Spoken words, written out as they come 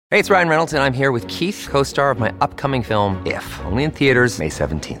Hey, it's Ryan Reynolds, and I'm here with Keith, co-star of my upcoming film, If, only in theaters May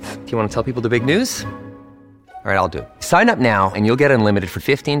 17th. Do you want to tell people the big news? All right, I'll do it. Sign up now and you'll get unlimited for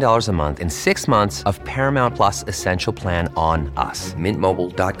 $15 a month and 6 months of Paramount Plus Essential Plan on us.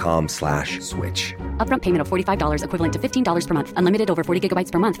 MintMobile.com/switch. Upfront payment of $45 equivalent to $15 per month. Unlimited over 40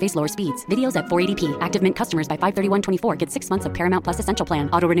 gigabytes per month. Face lower speeds. Videos at 480p. Active Mint customers by 531.24 get 6 months of Paramount Plus Essential Plan.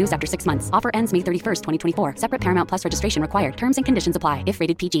 Auto renews after 6 months. Offer ends May 31st, 2024. Separate Paramount Plus registration required. Terms and conditions apply if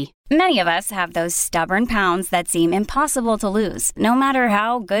rated PG. Many of us have those stubborn pounds that seem impossible to lose, no matter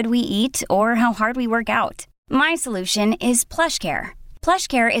how good we eat or how hard we work out. My solution is PlushCare.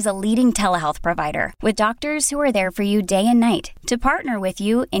 PlushCare is a leading telehealth provider with doctors who are there for you day and night to partner with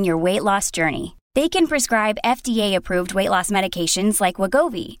you in your weight loss journey. They can prescribe FDA-approved weight loss medications like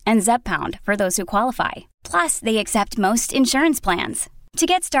Wegovy and Zepbound for those who qualify. Plus, they accept most insurance plans. To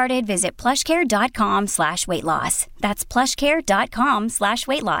get started, visit plushcare.com/weightloss. That's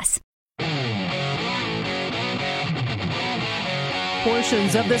plushcare.com/weightloss.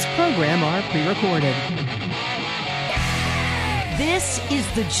 Portions of this program are pre-recorded. This is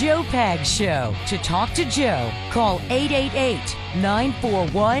the Joe Pags Show. To talk to Joe, call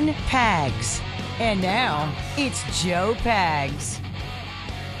 888-941-PAGS. And now, it's Joe Pags.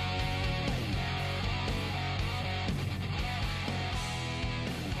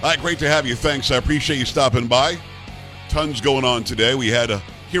 All right, great to have you. Thanks. I appreciate you stopping by. Tons going on today. We had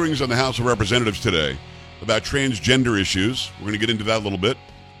hearings on the House of Representatives today about transgender issues. We're going to get into that a little bit.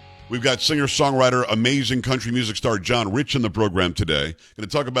 We've got singer-songwriter, amazing country music star John Rich in the program today. Going to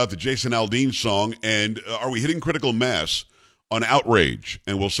talk about the Jason Aldean song, and are we hitting critical mass on outrage?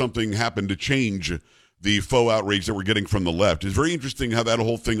 And will something happen to change the faux outrage that we're getting from the left? It's very interesting how that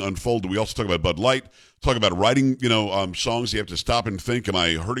whole thing unfolded. We also talk about Bud Light, talk about writing, songs. You have to stop and think, am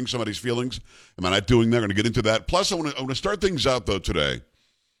I hurting somebody's feelings? Am I not doing that? We're going to get into that. Plus, I want to start things out, though, today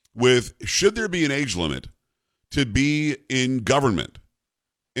with, should there be an age limit to be in government?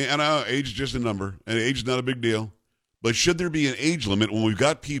 And age is just a number, and age is not a big deal. But should there be an age limit when we've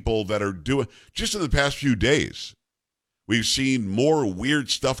got people that are doing, just in the past few days, we've seen more weird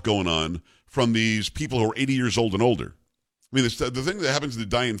stuff going on from these people who are 80 years old and older. I mean, the thing that happens to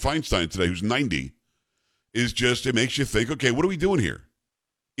Dianne Feinstein today, who's 90, is just, it makes you think, okay, what are we doing here?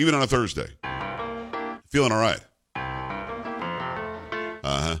 Even on a Thursday. Feeling all right.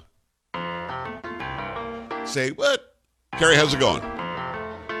 Uh-huh. Say what? Carrie, how's it going?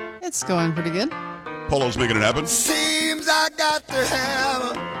 It's going pretty good. Polo's making it happen. Seems I got to have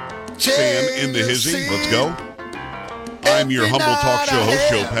a Sam in the hizzy. Let's go. I'm your humble talk show host,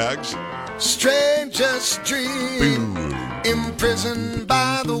 Joe Pags. Strangest dream. Boom. Imprisoned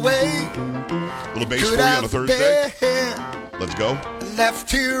by the way. Little bass for you on a Thursday. Let's go. Left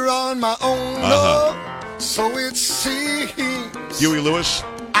here on my own. So it seems. Huey Lewis.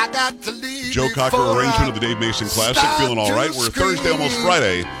 I got to leave. Joe Cocker arrangement of the Dave Mason Classic. Feeling all right. We're Thursday, almost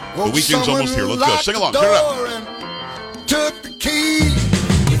Friday. The weekend's almost here. Let's go. Sing along. Turn it up. Took the key.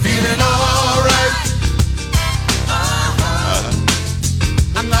 Feeling all right.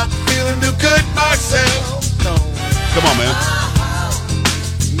 I'm not feeling too good myself. No. Come on, man.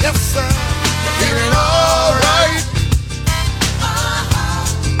 Yes, sir. Feeling all right.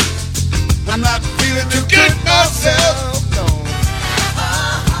 I'm not feeling too good myself. No.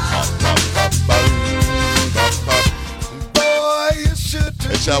 Boy, you should.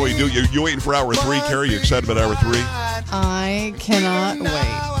 That's how we do. You waiting for hour 3, Carrie? You excited about hour 3? I cannot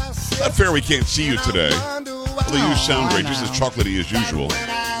wait. Not fair we can't see you today. Although you sound great, just as chocolatey as usual.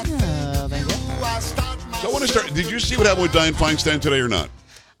 Thank you. So I want to start. Did you see what happened with Dianne Feinstein today or not?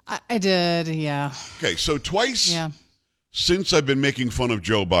 I did, yeah. Okay, so twice since I've been making fun of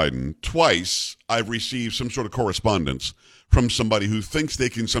Joe Biden, twice I've received some sort of correspondence from somebody who thinks they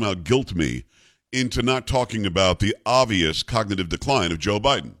can somehow guilt me into not talking about the obvious cognitive decline of Joe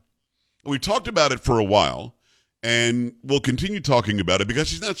Biden. We talked about it for a while, and we'll continue talking about it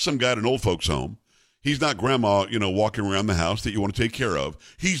because he's not some guy at an old folks' home. He's not grandma, walking around the house that you want to take care of.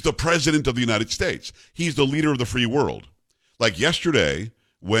 He's the president of the United States. He's the leader of the free world. Like yesterday,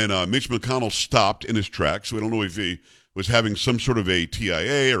 when Mitch McConnell stopped in his tracks, we don't know if he was having some sort of a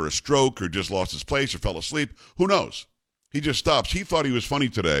TIA or a stroke or just lost his place or fell asleep. Who knows? He just stops. He thought he was funny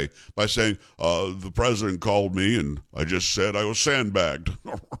today by saying, the president called me and I just said I was sandbagged.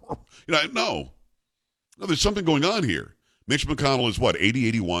 No, there's something going on here. Mitch McConnell is what, 80,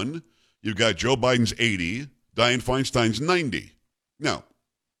 81? You've got Joe Biden's 80, Dianne Feinstein's 90. Now,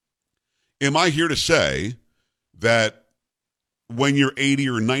 am I here to say that when you're 80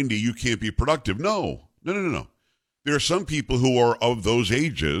 or 90, you can't be productive? No. There are some people who are of those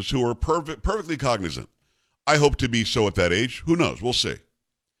ages who are perfectly cognizant. I hope to be so at that age. Who knows? We'll see.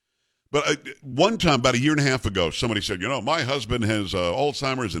 But one time, about a year and a half ago, somebody said, my husband has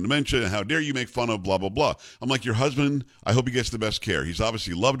Alzheimer's and dementia, and how dare you make fun of blah, blah, blah. I'm like, your husband, I hope he gets the best care. He's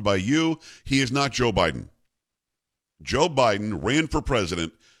obviously loved by you. He is not Joe Biden. Joe Biden ran for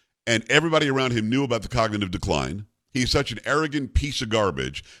president, and everybody around him knew about the cognitive decline. He's such an arrogant piece of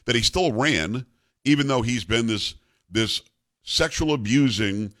garbage that he still ran, even though he's been this sexual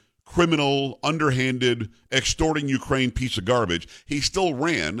abusing, criminal, underhanded, extorting Ukraine piece of garbage. He still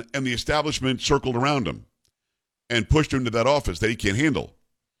ran, and the establishment circled around him and pushed him to that office that he can't handle.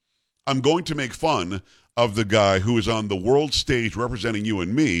 I'm going to make fun of the guy who is on the world stage representing you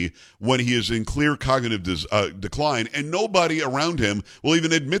and me when he is in clear cognitive decline, and nobody around him will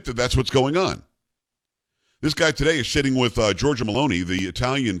even admit that that's what's going on. This guy today is sitting with Giorgia Meloni, the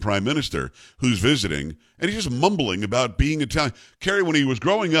Italian prime minister, who's visiting, and he's just mumbling about being Italian. Carrie, when he was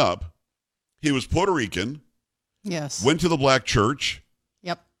growing up, he was Puerto Rican. Yes. Went to the black church.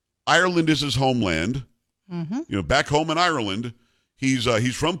 Yep. Ireland is his homeland. Mm-hmm. Back home in Ireland, he's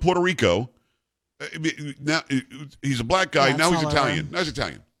from Puerto Rico. Now he's a black guy. Yeah, now he's all Italian. over. Now he's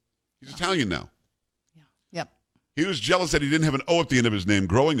Italian. He's Italian now. Yep. He was jealous that he didn't have an O at the end of his name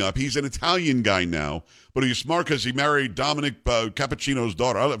growing up. He's an Italian guy now, but he's smart because he married Dominic Cappuccino's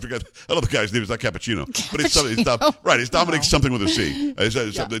daughter. I forget. I love the guy's name. It's not Cappuccino, but it's right. It's Dominic something with a C. It's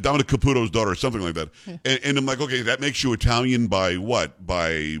Dominic Caputo's daughter, or something like that. And I'm like, okay, that makes you Italian by what?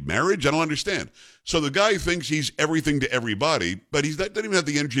 By marriage? I don't understand. So the guy thinks he's everything to everybody, but he doesn't even have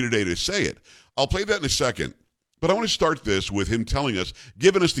the energy today to say it. I'll play that in a second, but I want to start this with him telling us,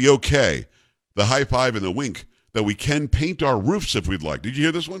 giving us the okay, the high five and the wink, that we can paint our roofs if we'd like. Did you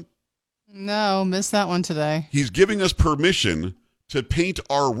hear this one? No, missed that one today. He's giving us permission to paint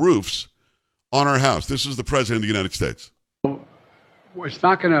our roofs on our house. This is the President of the United States. It's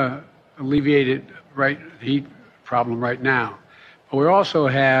not going to alleviate the heat problem right now. But we also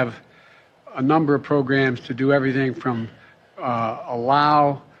have a number of programs to do everything from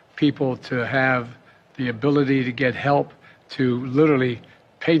allow people to have the ability to get help to literally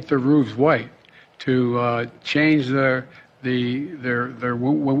paint their roofs white, to change their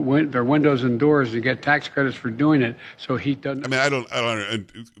windows and doors and get tax credits for doing it, so heat doesn't. I mean, I don't.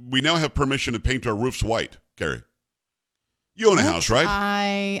 We now have permission to paint our roofs white, Carrie. You own a house, right?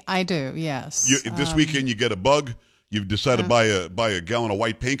 I do. Yes. This weekend you get a bug. You've decided to buy a gallon of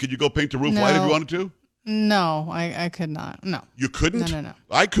white paint. Could you go paint the roof white if you wanted to? No, I could not. No. You couldn't? No.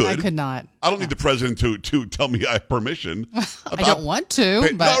 I could. I could not. I don't need the president to tell me I have permission. I don't want to.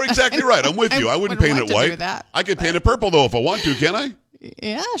 But no, exactly right. I'm with you. I wouldn't paint it white. I could paint it purple, though, if I want to. Can I?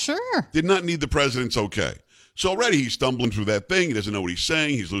 Yeah, sure. Did not need the president's okay. So already he's stumbling through that thing. He doesn't know what he's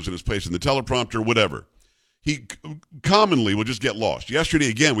saying. He's losing his place in the teleprompter, whatever. He commonly will just get lost. Yesterday,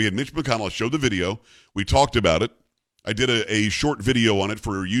 again, we had Mitch McConnell show the video. We talked about it. I did a short video on it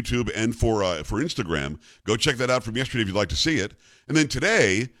for YouTube and for Instagram. Go check that out from yesterday if you'd like to see it. And then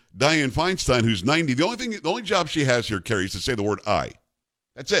today, Dianne Feinstein, who's 90, the only job she has here, Carrie, is to say the word I.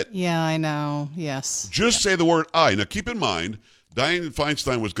 That's it. Yeah, I know. Yes. Just say the word I. Now, keep in mind, Dianne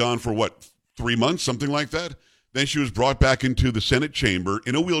Feinstein was gone for, 3 months, something like that? Then she was brought back into the Senate chamber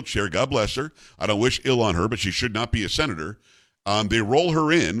in a wheelchair. God bless her. I don't wish ill on her, but she should not be a senator. They roll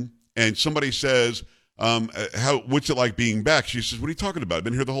her in, and somebody says, what's it like being back? She says, what are you talking about? I've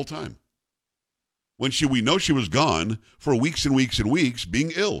been here the whole time. When we know she was gone for weeks and weeks and weeks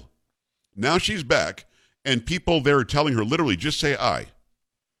being ill. Now she's back, and people there are telling her literally, just say I.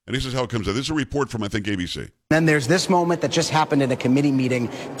 And this is how it comes out. This is a report from, I think, ABC. Then there's this moment that just happened in a committee meeting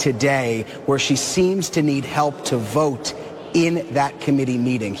today where she seems to need help to vote in that committee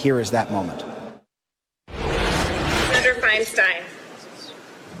meeting. Here is that moment. Senator Feinstein.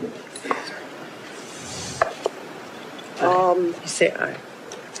 You say aye.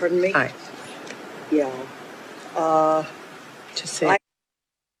 Pardon me? Aye. Yeah. Just say aye.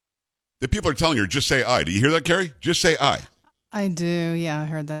 The people are telling her, just say I. Do you hear that, Carrie? Just say I. I do. Yeah, I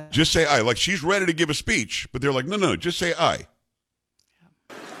heard that. Just say I. Like she's ready to give a speech, but they're like, no, just say I.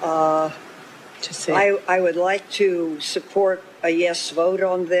 Just say I would like to support a yes vote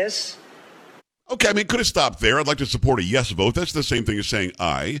on this. Okay, I mean, could have stopped there. I'd like to support a yes vote. That's the same thing as saying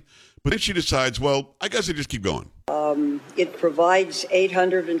I. But then she decides, well, I guess I just keep going. It provides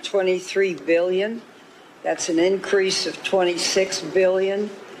 $823 billion. That's an increase of $26 billion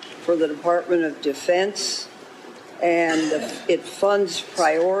for the Department of Defense. And it funds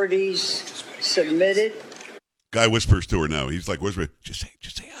priorities submitted. Guy whispers to her now. He's like whispering, just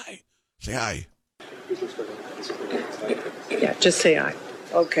say I. Say I. Yeah, just say aye.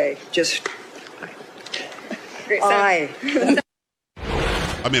 Okay, just Aye.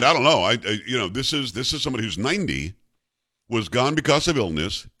 I mean, I don't know. This is somebody who's 90 was gone because of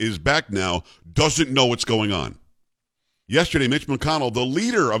illness, is back now, doesn't know what's going on. Yesterday, Mitch McConnell, the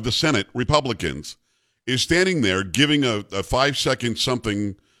leader of the Senate Republicans, is standing there giving a 5-second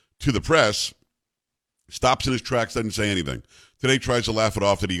something to the press, stops in his tracks, doesn't say anything. Today tries to laugh it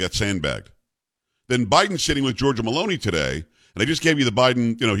off that he got sandbagged. Then Biden's sitting with Georgia Maloney today, and I just gave you the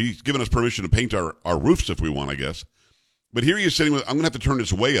Biden, he's given us permission to paint our roofs if we want, I guess. But here he is sitting with, I'm going to have to turn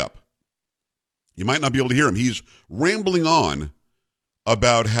this way up. You might not be able to hear him. He's rambling on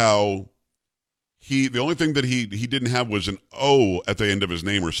about how the only thing that he didn't have was an O at the end of his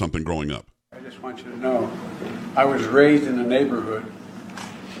name or something growing up. I just want you to know, I was raised in a neighborhood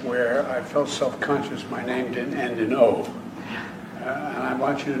where I felt self-conscious my name didn't end in O. And I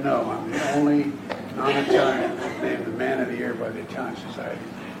want you to know I'm the only non-Italian named the Man of the Year by the Italian Society.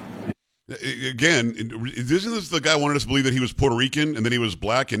 Again, isn't this the guy wanted us to believe that he was Puerto Rican and then he was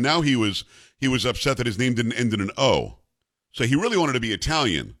black, and now he was upset that his name didn't end in an O. So he really wanted to be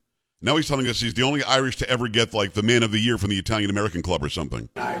Italian. Now he's telling us he's the only Irish to ever get like the Man of the Year from the Italian American Club or something.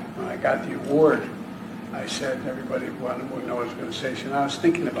 When I got the award, I said, everybody wouldn't know what I was going to say. So I was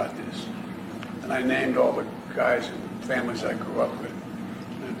thinking about this. And I named all the guys and families I grew up with.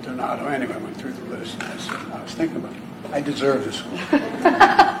 And Donato, anyway, I went through the list. And I said, I was thinking about it. I deserve this one.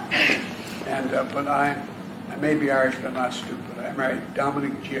 But I may be Irish, but I'm not stupid. I married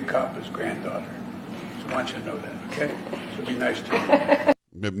Dominic Giacoppa's granddaughter. So I want you to know that, okay? So be nice to you.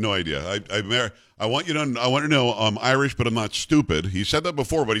 I have no idea. I want you to know I'm Irish, but I'm not stupid. He said that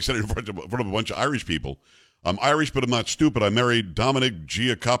before, but he said it in front of a bunch of Irish people. I'm Irish, but I'm not stupid. I married Dominic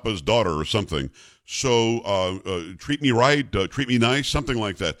Giacoppa's daughter or something. So treat me right, treat me nice, something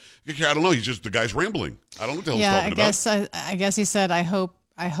like that. I don't know. He's just the guy's rambling. I don't know what the hell he's talking about. I guess he said, I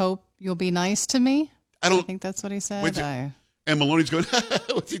hope you'll be nice to me. I think that's what he said. And Maloney's going,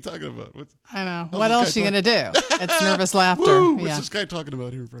 what's he talking about? I know. What else are you going to do? It's nervous laughter. Woo, what's this guy talking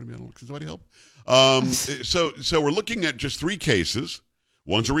about here in front of me? I don't know. Can somebody help? So we're looking at just 3 cases.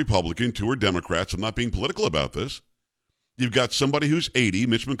 One's a Republican, 2 are Democrats. I'm not being political about this. You've got somebody who's 80.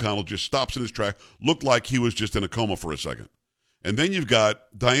 Mitch McConnell just stops in his track, looked like he was just in a coma for a second. And then you've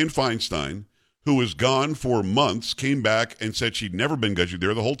got Dianne Feinstein, who was gone for months, came back and said she'd never been gone. She'd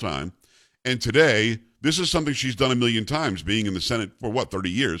there the whole time. And today, this is something she's done a million times, being in the Senate for, 30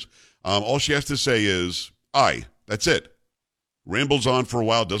 years. All she has to say is, aye. That's it. Rambles on for a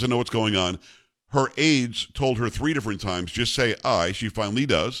while, doesn't know what's going on. Her aides told her 3 different times, just say aye. She finally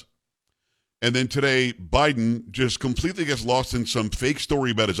does. And then today, Biden just completely gets lost in some fake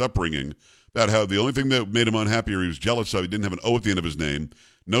story about his upbringing, about how the only thing that made him unhappy or he was jealous of, he didn't have an O at the end of his name,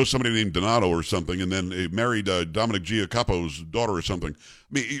 knows somebody named Donato or something, and then he married Dominic Giacoppa's daughter or something.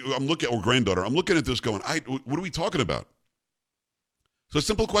 I mean, or granddaughter. I'm looking at this going, what are we talking about? So a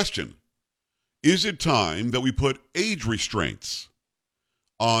simple question. Is it time that we put age restraints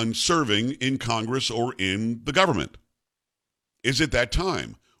on serving in Congress or in the government? Is it that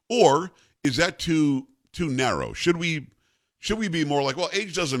time? Or is that too narrow? Should we be more like, well,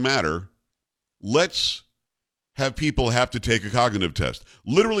 age doesn't matter. Let's have people have to take a cognitive test.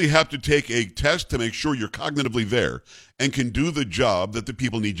 Literally have to take a test to make sure you're cognitively there and can do the job that the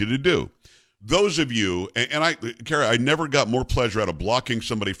people need you to do. Those of you, and Kara, I never got more pleasure out of blocking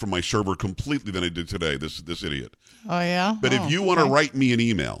somebody from my server completely than I did today, this idiot. Oh, yeah? But if you want to write me an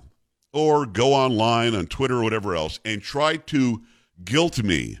email or go online on Twitter or whatever else and try to guilt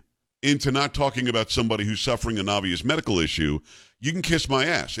me into not talking about somebody who's suffering an obvious medical issue, you can kiss my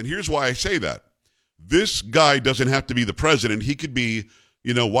ass. And here's why I say that. This guy doesn't have to be the president. He could be,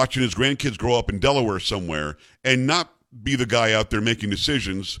 watching his grandkids grow up in Delaware somewhere and not be the guy out there making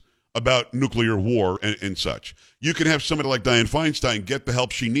decisions about nuclear war and such. You can have somebody like Dianne Feinstein get the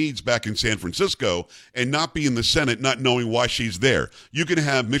help she needs back in San Francisco and not be in the Senate not knowing why she's there. You can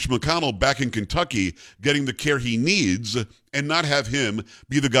have Mitch McConnell back in Kentucky getting the care he needs and not have him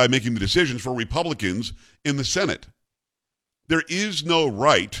be the guy making the decisions for Republicans in the Senate. There is no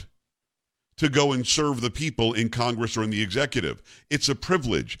right to go and serve the people in Congress or in the executive. It's a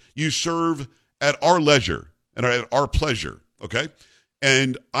privilege. You serve at our leisure and at our pleasure, okay?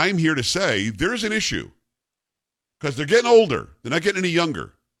 And I'm here to say there's an issue because they're getting older. They're not getting any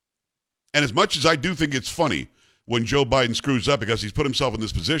younger. And as much as I do think it's funny when Joe Biden screws up because he's put himself in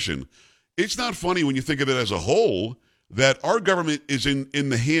this position, it's not funny when you think of it as a whole that our government is in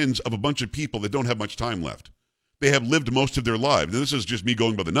the hands of a bunch of people that don't have much time left. They have lived most of their lives. And this is just me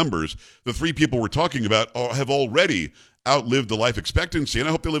going by the numbers. The 3 people we're talking about have already outlived the life expectancy, and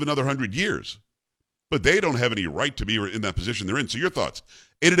I hope they live another 100 years. But they don't have any right to be in that position they're in. So your thoughts,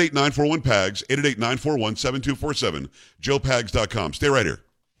 888-941-PAGS, 888-941-7247, joepags.com. Stay right here.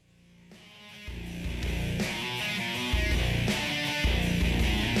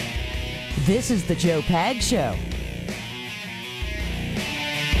 This is the Joe Pag Show.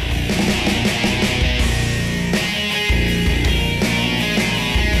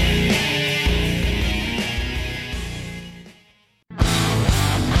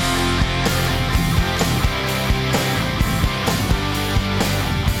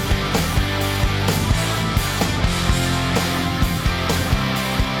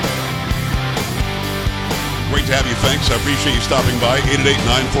 Great to have you. Thanks. I appreciate you stopping by.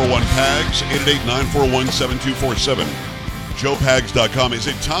 888-941-PAGS, 888-941-7247, joepags.com. Is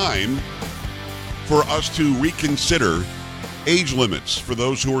it time for us to reconsider age limits for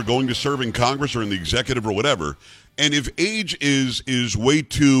those who are going to serve in Congress or in the executive or whatever? And if age is way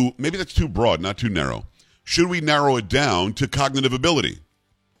too, maybe that's too broad, not too narrow, should we narrow it down to cognitive ability?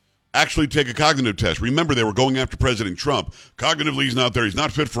 Actually take a cognitive test. Remember, they were going after President Trump. Cognitively, he's not there. He's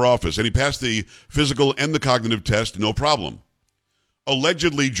not fit for office. And he passed the physical and the cognitive test, no problem.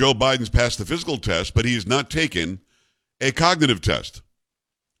 Allegedly, Joe Biden's passed the physical test, but he has not taken a cognitive test.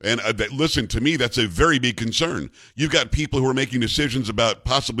 And listen, to me, that's a very big concern. You've got people who are making decisions about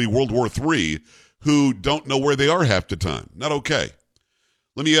possibly World War III who don't know where they are half the time. Not okay.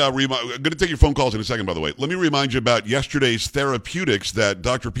 Let me I'm going to take your phone calls in a second, by the way. Let me remind you about yesterday's therapeutics that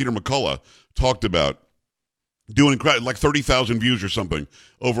Dr. Peter McCullough talked about. Doing like 30,000 views or something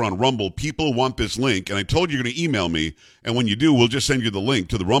over on Rumble. People want this link, and I told you you're going to email me, and when you do, we'll just send you the link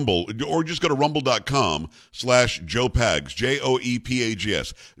to the Rumble, or just go to rumble.com/JoePags,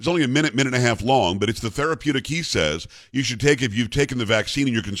 JoePags. It's only a minute and a half long, but it's the therapeutic he says you should take if you've taken the vaccine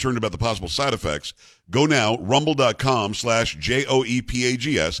and you're concerned about the possible side effects. Go now,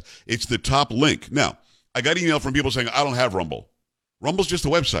 rumble.com/JoePags. It's the top link. Now, I got email from people saying, I don't have Rumble. Rumble's just a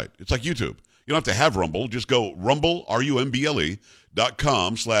website. It's like YouTube. You don't have to have Rumble. Just go Rumble,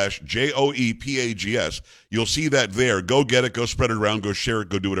 rumble.com/JoePags. You'll see that there. Go get it. Go spread it around. Go share it.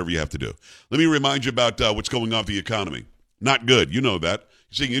 Go do whatever you have to do. Let me remind you about what's going on with the economy. Not good. You know that.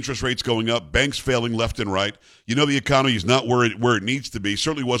 You're seeing interest rates going up, banks failing left and right. You know the economy is not where it needs to be.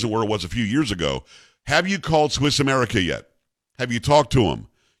 Certainly wasn't where it was a few years ago. Have you called Swiss America yet? Have you talked to them?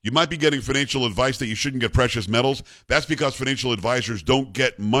 You might be getting financial advice that you shouldn't get precious metals. That's because financial advisors don't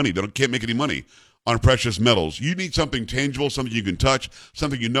get money. They can't make any money on precious metals. You need something tangible, something you can touch,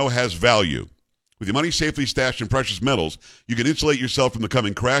 something you know has value. With your money safely stashed in precious metals, you can insulate yourself from the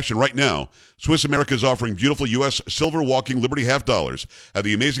coming crash. And right now, Swiss America is offering beautiful U.S. silver walking Liberty half dollars at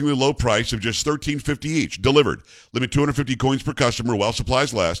the amazingly low price of just $13.50 each, delivered. Limit 250 coins per customer while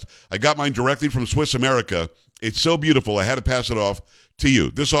supplies last. I got mine directly from Swiss America. It's so beautiful, I had to pass it off to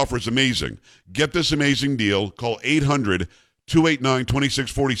you. This offer is amazing. Get this amazing deal. Call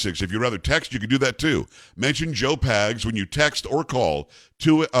 800-289-2646. If you'd rather text, you can do that too. Mention Joe Pags when you text or call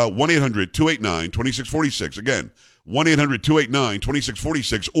 1-800-289-2646. Again,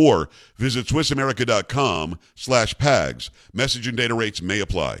 1-800-289-2646, or visit SwissAmerica.com/Pags. Message and data rates may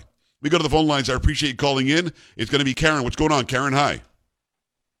apply. We go to the phone lines. I appreciate you calling in. It's going to be Karen. What's going on, Karen? Hi.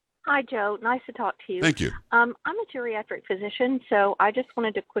 Hi, Joe. Nice to talk to you. Thank you. I'm a geriatric physician, so I just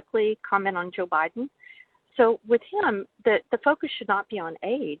wanted to quickly comment on Joe Biden. So with him, the focus should not be on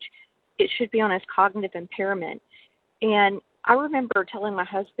age. It should be on his cognitive impairment. And I remember telling my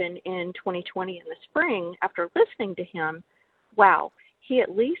husband in 2020 in the spring, after listening to him, wow, he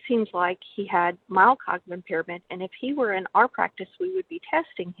at least seems like he had mild cognitive impairment, and if he were in our practice, we would be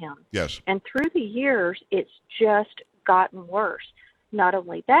testing him. Yes. And through the years, it's just gotten worse. Not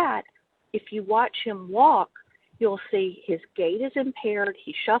only that, if you watch him walk, you'll see his gait is impaired.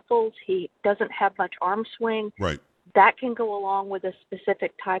 He shuffles. He doesn't have much arm swing. Right. That can go along with a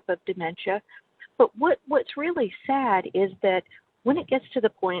specific type of dementia. But what's really sad is that when it gets to the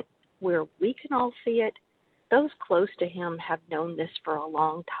point where we can all see it, those close to him have known this for a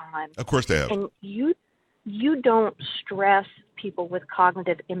long time. Of course they have. And you don't stress people with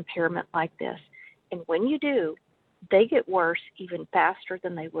cognitive impairment like this. And when you do, they get worse even faster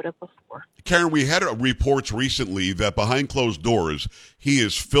than they would have before. Karen, we had reports recently that behind closed doors, he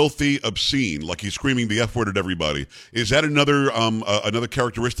is filthy, obscene, like he's screaming the F word at everybody. Is that another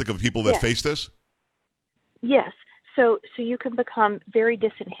characteristic of people that face this? Yes. So you can become very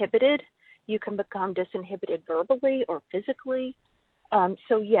disinhibited. You can become disinhibited verbally or physically.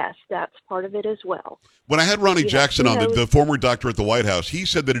 So yes, that's part of it as well. When I had Ronnie Jackson on, the former doctor at the White House, he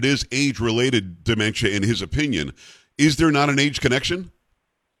said that it is age-related dementia in his opinion. Is there not an age connection?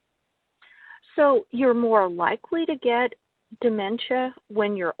 So you're more likely to get dementia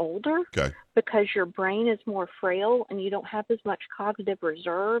when you're older because your brain is more frail and you don't have as much cognitive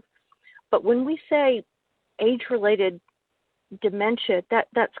reserve. But when we say age-related dementia,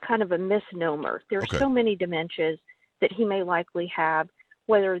 that's kind of a misnomer. There are so many dementias that he may likely have,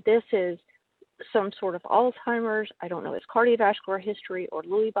 whether this is some sort of Alzheimer's. I don't know his cardiovascular history or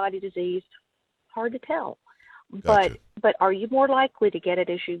Lewy body disease. Hard to tell. Gotcha. But are you more likely to get it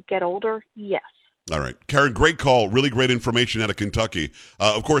as you get older? Yes. All right. Karen, great call. Really great information out of Kentucky.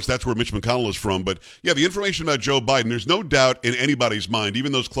 Of course, that's where Mitch McConnell is from. But, yeah, the information about Joe Biden, there's no doubt in anybody's mind,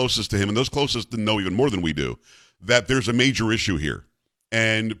 even those closest to him and those closest to know even more than we do, that there's a major issue here.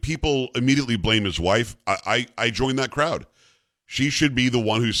 And people immediately blame his wife. I join that crowd. She should be the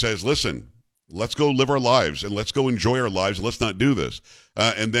one who says, listen, let's go live our lives and let's go enjoy our lives and let's not do this.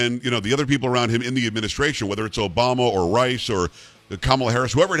 And then, the other people around him in the administration, whether it's Obama or Rice or Kamala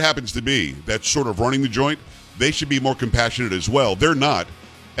Harris, whoever it happens to be that's sort of running the joint, they should be more compassionate as well. They're not.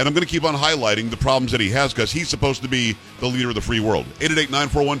 And I'm going to keep on highlighting the problems that he has because he's supposed to be the leader of the free world.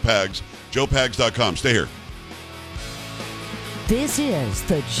 888-941-PAGS, joepags.com. Stay here. This is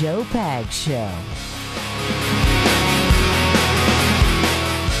the Joe Pags Show.